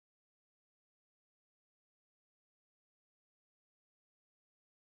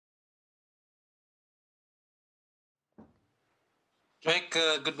Jake,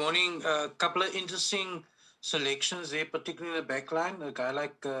 good morning. A couple of interesting selections there, particularly in the back line. A guy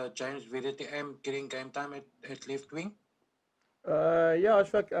like James Vedete getting game time at left wing. Yeah,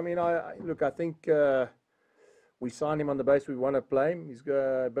 Ashfaq. I mean, look. I think we signed him on the base we want to play him. He's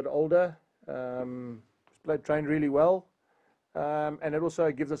a bit older. He's trained really well, and it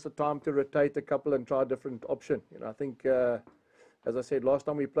also gives us the time to rotate a couple and try a different option. I think, as I said last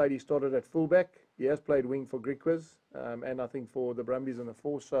time we played, he started at fullback. He has played wing for Griquas, and I think for the Brumbies in the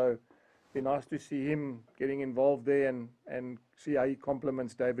force. So, it'd be nice to see him getting involved there and see how he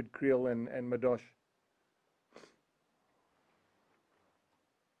complements David Creel and Madosh.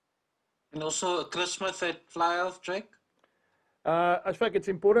 And also Chris Smith at fly half, Jake. I think it's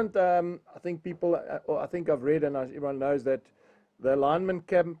important. I think people, or I think I've read, and everyone knows that the lineman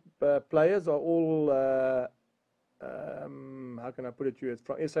camp players are all, how can I put it to you? It's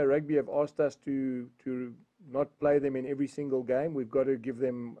from SA Rugby have asked us to not play them in every single game. We've got to give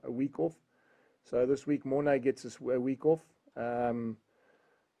them a week off. So this week, Mornay gets us a week off.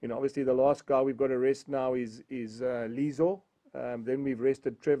 Obviously the last guy we've got to rest now is Lizo. Then we've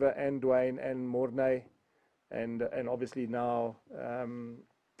rested Trevor and Dwayne and Mornay. And obviously now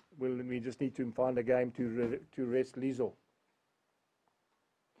we just need to find a game to rest Lizo.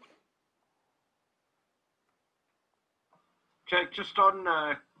 Jake, just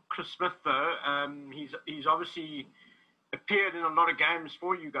on Chris Smith though, he's obviously appeared in a lot of games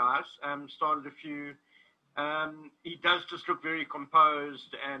for you guys. Started a few. He does just look very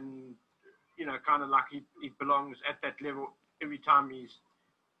composed and kind of like he belongs at that level every time he's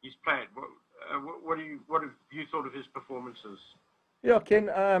played. What have you thought of his performances? Yeah, Ken.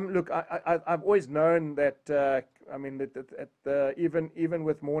 Look, I've always known that. I mean, even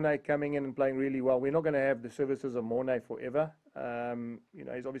with Mornay coming in and playing really well, we're not going to have the services of Mornay forever.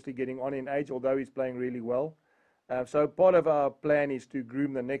 He's obviously getting on in age, although he's playing really well. So part of our plan is to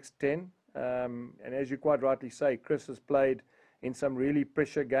groom the next 10. And as you quite rightly say, Chris has played in some really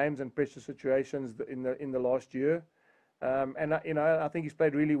pressure games and pressure situations in the last year. And I think he's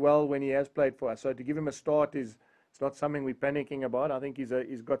played really well when he has played for us. So to give him a start it's not something we're panicking about. I think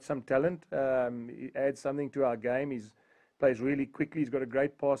he's got some talent. He adds something to our game. He plays really quickly. He's got a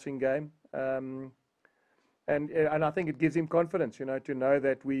great passing game. And I think it gives him confidence, to know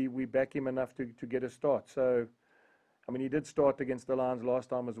that we back him enough to get a start. So, I mean, he did start against the Lions last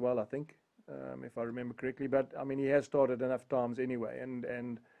time as well, I think, if I remember correctly. But, I mean, he has started enough times anyway.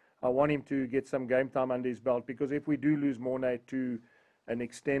 And I want him to get some game time under his belt, because if we do lose Mornay to an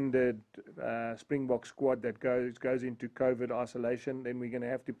extended Springbok squad that goes into COVID isolation, then we're going to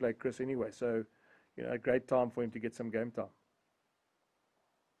have to play Chris anyway. So, a great time for him to get some game time.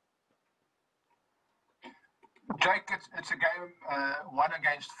 Jake, it's a game 1-4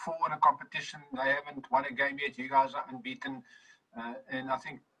 in a competition. They haven't won a game yet. You guys are unbeaten. And I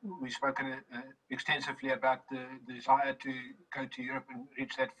think we've spoken extensively about the desire to go to Europe and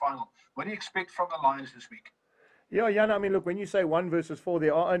reach that final. What do you expect from the Lions this week? Yeah, Jan, I mean, look, when you say 1 versus 4,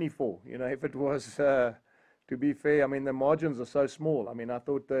 there are only 4. If it was, to be fair, I mean, the margins are so small. I mean, I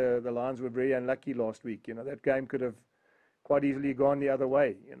thought the Lions were very unlucky last week. That game could have quite easily gone the other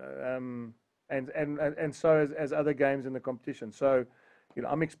way, and so as other games in the competition. So,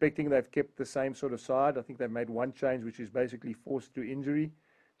 I'm expecting they've kept the same sort of side. I think they've made one change, which is basically forced to injury,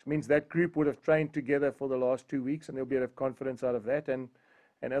 which means that group would have trained together for the last 2 weeks, and there'll be a bit of confidence out of that. And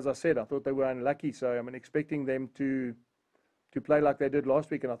as I said, I thought they were unlucky, so I'm expecting them to play like they did last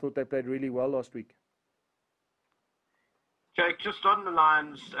week, and I thought they played really well last week. Jake, just on the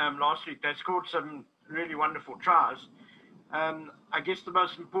Lions, last week they scored some really wonderful tries. I guess the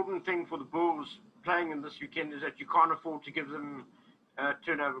most important thing for the Bulls playing in this weekend is that you can't afford to give them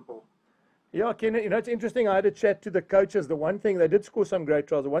turnover ball. Yeah, Ken, it's interesting. I had a chat to the coaches. The one thing, they did score some great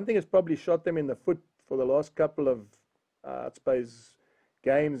tries. The one thing has probably shot them in the foot for the last couple of, I suppose,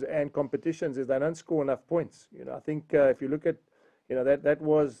 games and competitions is they don't score enough points. I think if you look at, that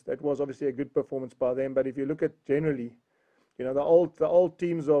was obviously a good performance by them. But if you look at generally, the old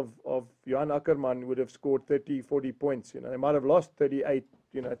teams of Johan Ackerman would have scored 30, 40 points. They might have lost 38,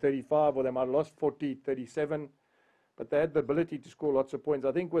 35, or they might have lost 40, 37. But they had the ability to score lots of points.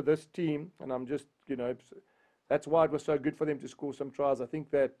 I think with this team, and I'm just, that's why it was so good for them to score some tries. I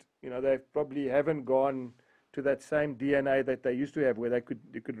think that, they probably haven't gone to that same DNA that they used to have, where they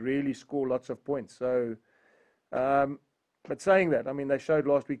could really score lots of points. So, but saying that, I mean, they showed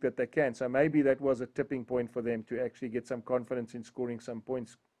last week that they can. So maybe that was a tipping point for them to actually get some confidence in scoring some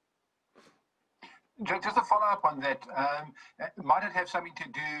points. Just to follow up on that, might it have something to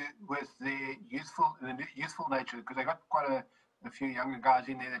do with the youthful nature? Because they got quite a few younger guys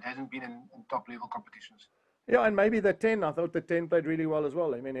in there that hasn't been in top level competitions. Yeah, and maybe the 10. I thought the 10 played really well as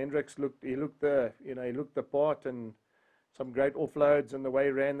well. I mean, Hendricks he looked the part, and some great offloads and the way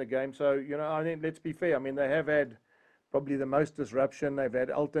he ran the game. So, I mean, let's be fair. I mean, they have had probably the most disruption. They've had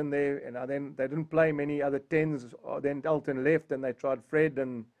Elton there, and then they didn't play many other 10s. Then Elton left, and they tried Fred,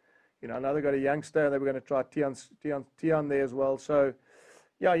 and now they got a youngster. They were going to try Tian there as well. So,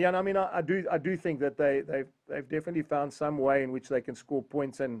 yeah. I mean, I do think that they've definitely found some way in which they can score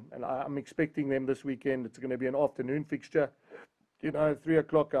points, and I'm expecting them this weekend. It's going to be an afternoon fixture. 3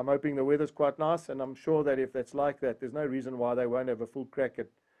 o'clock. I'm hoping the weather's quite nice, and I'm sure that if that's like that, there's no reason why they won't have a full crack at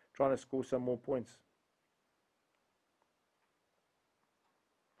trying to score some more points.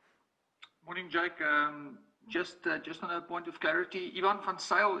 Morning, Jake. Just on a point of clarity, Ivan van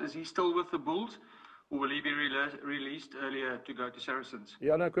Zyl, is he still with the Bulls, or will he be released earlier to go to Saracens?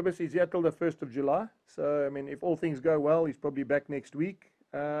 Yeah, no, Quibus, he's here till the 1st of July. So, I mean, if all things go well, he's probably back next week.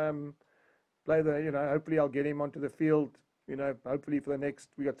 Hopefully I'll get him onto the field. Hopefully for the next,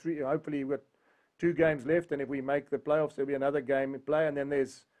 hopefully we've got 2 games left, and if we make the playoffs, there'll be another game in play, and then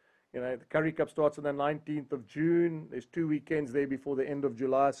there's, the Currie Cup starts on the 19th of June. There's 2 weekends there before the end of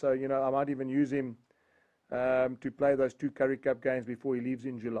July, so, I might even use him to play those 2 Currie Cup games before he leaves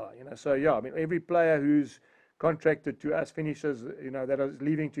in July, So, yeah, I mean, every player who's contracted to us finishes, that is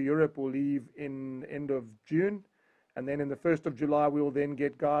leaving to Europe will leave in end of June, and then in the 1st of July, we will then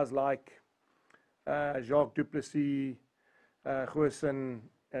get guys like Jacques Duplessis, Goosen,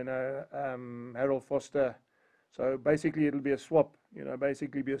 and Harold Foster. So basically it'll be a swap,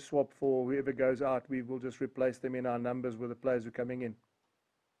 for whoever goes out. We will just replace them in our numbers with the players who are coming in.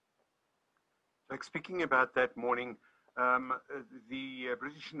 Like, speaking about that, morning, the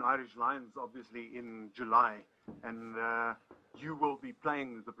British and Irish Lions obviously in July, and you will be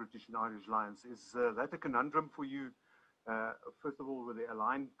playing the British and Irish Lions. Is that a conundrum for you? First of all, with the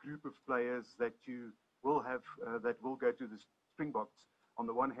aligned group of players that you will have that will go to the Springboks on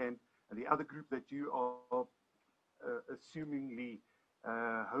the one hand, and the other group that you are assumingly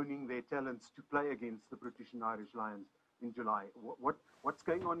honing their talents to play against the British and Irish Lions in July. What's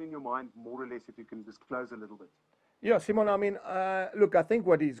going on in your mind, more or less, if you can disclose a little bit? Yeah, Simon, I mean, look, I think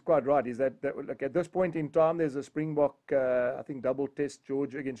what he's quite right is that look, at this point in time, there's a Springbok, I think, double test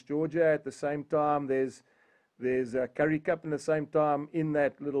against Georgia. At the same time, there's a Currie Cup. In the same time, in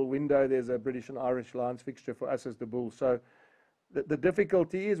that little window, there's a British and Irish Lions fixture for us as the Bulls. So the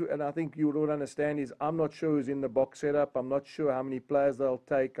difficulty is, and I think you would all understand, is I'm not sure who's in the box setup. I'm not sure how many players they'll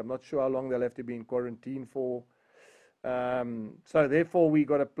take. I'm not sure how long they'll have to be in quarantine for. So therefore, we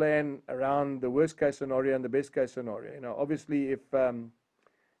got to plan around the worst case scenario and the best case scenario. Obviously,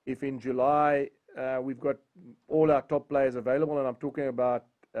 if in July we've got all our top players available, and I'm talking about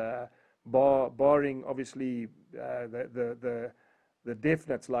barring obviously the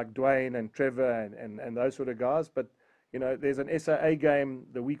definites like Dwayne and Trevor and those sort of guys, but there's an SAA game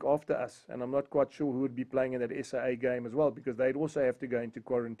the week after us, and I'm not quite sure who would be playing in that SAA game as well, because they'd also have to go into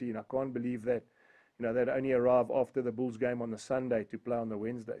quarantine. I can't believe that they'd only arrive after the Bulls game on the Sunday to play on the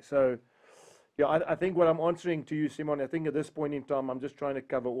Wednesday. So, yeah, I think what I'm answering to you, Simon, I think at this point in time, I'm just trying to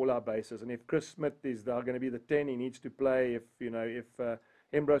cover all our bases. And if Chris Smith is going to be the 10, he needs to play. If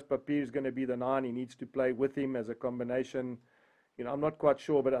Ambrose Papier is going to be the 9, he needs to play with him as a combination. I'm not quite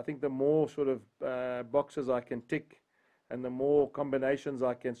sure, but I think the more sort of boxes I can tick, and the more combinations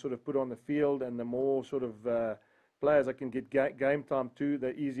I can sort of put on the field, and the more sort of players I can get game time to,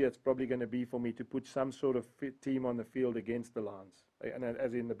 the easier it's probably going to be for me to put some sort of team on the field against the Lions,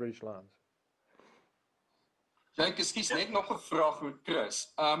 as in the British Lions. Jake, ekskuus, net nog 'n vraag oor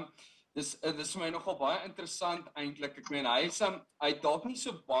Chris. Dis vir my nogal baie interessant eintlik. Ek meen hy het dalk nie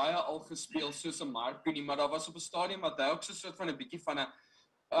so baie al gespeel soos 'n Marco nie, maar daar was op 'n stadium wat hy ook so 'n soort van 'n bietjie van 'n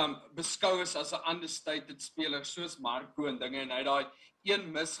beskou is as 'n understated speler soos Marco en dinge, en hy het daai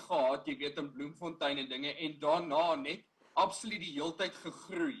een mis gehad, jy weet, in Bloemfontein en dinge, en daarna net absoluut die heeltyd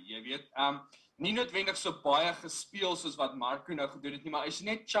gegroei, jy weet. Nie noodwendig so baie gespeel soos wat Marco nou gedoen het nie, maar hy's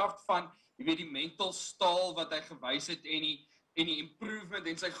net chuffed van, jy weet, die mental staal wat hy gewys het en die improvement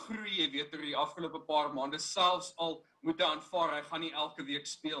en sy groei, jy weet, oor die afgelope paar maande, selfs al moet hy aanvaar, hy gaan nie elke week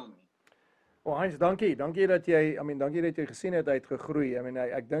speel nie. Heinz, dankie dat jy gesien het hy het gegroei.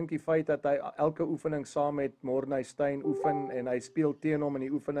 Ek dink die feit dat hy elke oefening saam met Morney Steyn oefen en hy speel teen hom in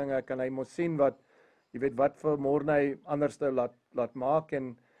die oefeninge, kan hy mos sien wat vir Morney anderste laat maak,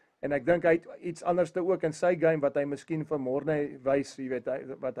 en ek dink hy het iets anderste ook in sy game wat hy miskien vir Morney wys, jy weet,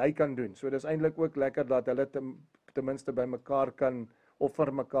 wat hy kan doen. So dis eintlik ook lekker dat hulle ten minste by mekaar kan of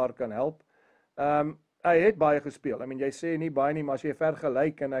vir mekaar kan help. Hy het baie gespeel. Jy sê nie baie nie, maar as jy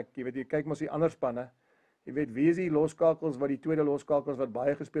vergelyk, en jy kyk mos die ander spanne, Jy weet, wie is die losskakels wat die tweede losskakels wat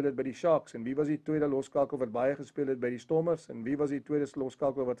baie gespeel het by die Sharks en wie was die tweede losskakel wat baie gespeel het by die Stormers en wie was die tweede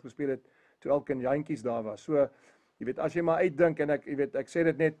losskakel wat gespeel het toe Elk en Jantjies daar was. So, jy weet, as jy maar uitdink en ek sê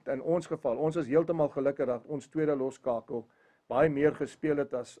dit net in ons geval, ons is heeltemal gelukkig dat ons tweede losskakel baie meer gespeel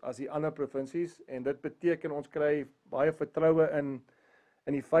het as die ander provinsies en dit beteken ons kry baie vertroue in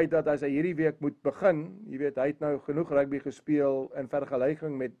die feit dat as hy hierdie week moet begin, jy weet, hy het nou genoeg rugby gespeel in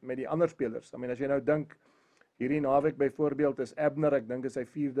vergelyking met die ander spelers. I mean, as jy nou dink, hierdie naweek byvoorbeeld is Abner, ek dink is sy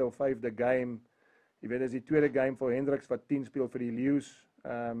 4de of 5de game. Jy weet, is die tweede game vir Hendricks wat 10 speel vir die Leeu's.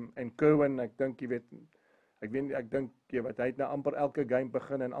 En Cowan, ek dink, jy weet, ek dink jy weet, hy het nou amper elke game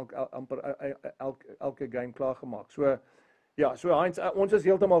begin en amper elke game klaar gemaak. So, ja, so Heinz, ons is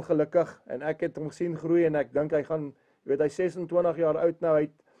heeltemal gelukkig en ek het hom gesien groei en ek dink hy gaan, jy weet, hy 26 jaar oud nou, hy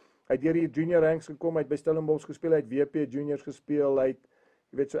het deur die junior ranks gekom, hy het by Stellenbosch gespeel, hy het WP juniors gespeel, hy het,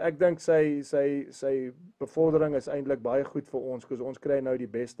 jy weet, so ek dink sy bevordering is eintlik baie goed vir ons, want ons kry nou die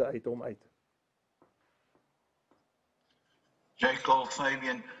beste uit hom uit. Jacob,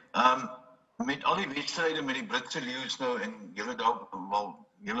 Fabian, met al die wedstryde met die Britse Leeu's nou en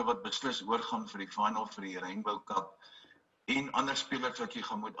julle wat beslis oorgaan vir die final vir die Rainbow Cup en ander spelers wat jy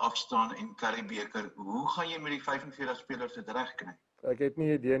gaan moet afstaan en Currie-beker, hoe gaan jy met die 45 spelers dit regkry? Ek het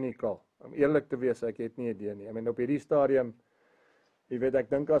nie idee nie, Karl. Om eerlik te wees, ek het nie idee nie. I mean, op hierdie stadium, jy weet, ek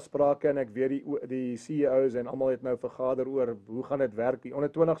dink as sprake en ek weet die CEO's en almal het nou vergader oor hoe gaan dit werk. Die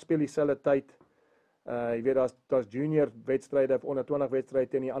onder 20 speel dieselfde tyd. Jy weet, daar's junior wedstryde of onder 20 wedstryde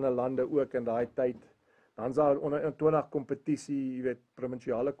teen die ander lande ook in daai tyd. Dan's daar onder 20 kompetisie, jy weet,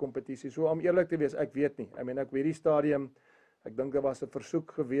 provinsiale kompetisie. So om eerlik te wees, ek weet nie. I mean, ek weet die stadium, ek dink daar was 'n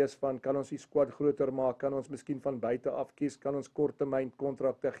versoek gewees van kan ons die squad groter maak, kan ons miskien van buite af kies, kan ons korttermyn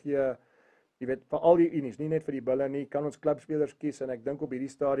kontrakte gee. Jy weet, vir al die unies, nie net vir die bulle nie, kan ons klubspelers kies en ek dink op hierdie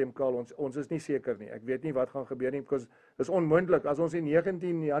stadium, Karl, ons is nie seker nie. Ek weet nie wat gaan gebeur nie, because is onmoontlik as ons die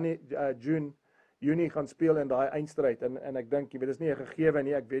 19 Junie gaan speel in daai eindstryd en ek dink, jy weet, dis nie 'n gegewe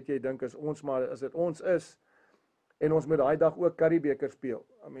nie. Ek weet jy dink is ons, maar as dit ons is en ons moet daai dag ook Currie-beker speel.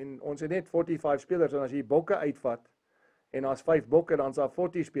 I mean, ons het net 45 spelers en as jy bokke uitvat en as 5 bokke dan's daar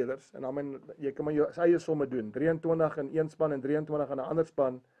 40 spelers en dan jy kan maar jou eie somme doen. 23 in een span en 23 in 'n ander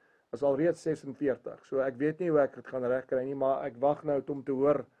span is al reeds 46. So ek weet nie hoe ek dit gaan regkry nie, maar ek wag nou om te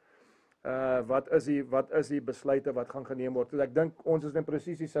hoor wat is die besluite wat gaan geneem word. So ek dink ons is in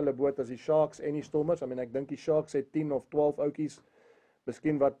presies dieselfde boot as die Sharks en die Stormers. I mean, ek dink die Sharks het 10 of 12 ouetjies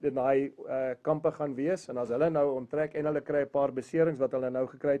miskien wat in daai kampe gaan wees en as hulle nou onttrek en hulle kry 'n paar beserings wat hulle nou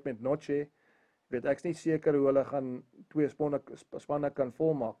gekry het met Noche, weet ek's nie seker hoe hulle gaan 2 spanne kan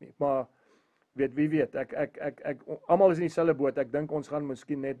volmaak nie. Maar weet wie weet, ek almal is in dieselfde boot. Ek dink ons gaan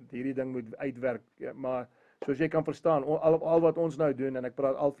miskien net hierdie ding moet uitwerk, ja, maar soos jy kan verstaan, al wat ons nou doen en ek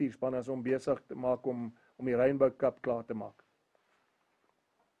praat al 4 spanne is om besig te maak om die Rainbow Cup klaar te maak.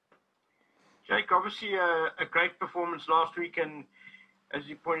 Jake, obviously a great performance last week, and as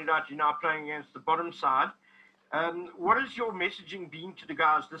you pointed out, you're now playing against the bottom side. What has your messaging been to the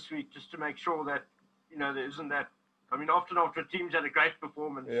guys this week, just to make sure that, you know, there isn't that, I mean, often after a team's had a great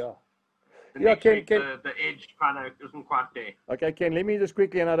performance, Yeah. the Yeah, next week the edge kind of isn't quite there. Okay, Ken, let me just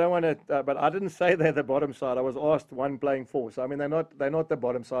quickly, and I don't want to, but I didn't say they're the bottom side. I was asked one playing 4. So, I mean, they're not the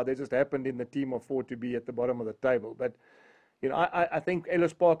bottom side. They just happened in the team of 4 to be at the bottom of the table. But, you know, I think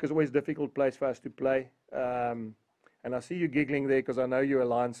Ellis Park is always a difficult place for us to play. And I see you giggling there because I know you're a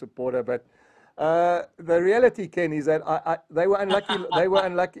Lions supporter. But the reality, Ken, is that they were unlucky.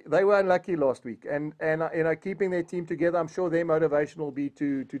 They were unlucky last week. And you know, keeping their team together, I'm sure their motivation will be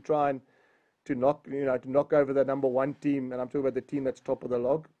to try and to knock over the number 1 team, and I'm talking about the team that's top of the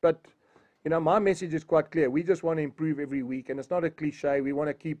log. But, you know, my message is quite clear. We just want to improve every week, and it's not a cliche. We want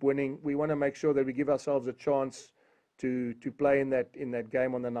to keep winning. We want to make sure that we give ourselves a chance to play in that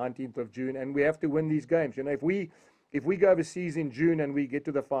game on the 19th of June, and we have to win these games. You know, if we go overseas in June and we get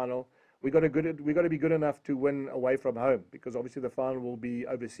to the final, we got to be good enough to win away from home, because obviously the final will be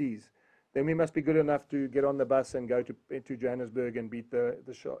overseas. Then we must be good enough to get on the bus and go to Johannesburg and beat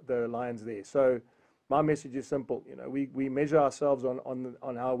the Lions there. So my message is simple. You know, we measure ourselves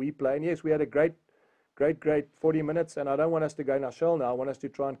on how we play. And yes, we had a great 40 minutes, and I don't want us to go in our shell now. I want us to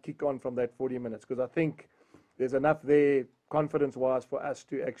try and kick on from that 40 minutes, because I think there's enough there confidence-wise for us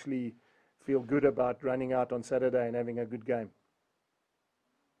to actually feel good about running out on Saturday and having a good game.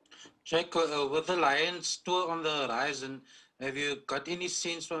 Jake, with the Lions tour on the horizon, have you got any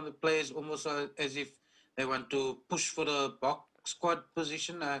sense from the players almost as if they want to push for the box squad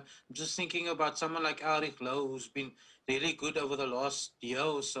position? I'm just thinking about someone like Ulrich Lowe, who's been really good over the last year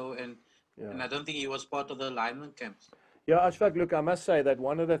or so, and I don't think he was part of the lineman camps. Yeah, Ashfaq, look, I must say that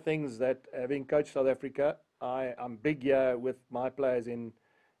one of the things that, having coached South Africa, I'm big here with my players in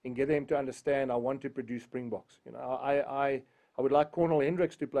getting them to understand I want to produce Springboks. You know, I would like Cornel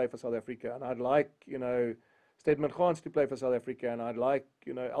Hendricks to play for South Africa, and I'd like, you know, Stedman Gans to play for South Africa, and I'd like,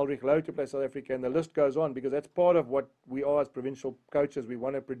 you know, Ulrich Lowe to play South Africa, and the list goes on, because that's part of what we are as provincial coaches. We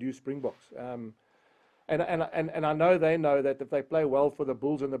want to produce Springboks. And I know they know that if they play well for the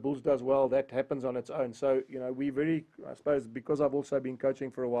Bulls and the Bulls does well, that happens on its own. So, you know, I suppose, because I've also been coaching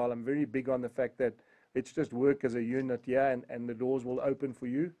for a while, I'm very big on the fact that let's just work as a unit here, and the doors will open for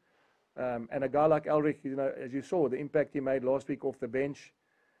you. And a guy like Ulrich, you know, as you saw, the impact he made last week off the bench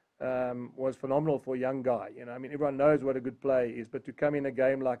was phenomenal for a young guy. You know, I mean, everyone knows what a good play is, but to come in a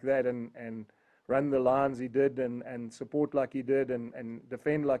game like that and run the lines he did, and support like he did, and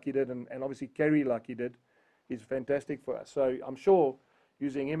defend like he did, and obviously carry like he did, is fantastic for us. So I'm sure,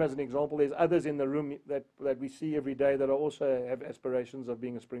 using him as an example, there's others in the room that we see every day that also have aspirations of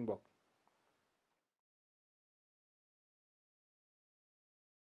being a Springbok.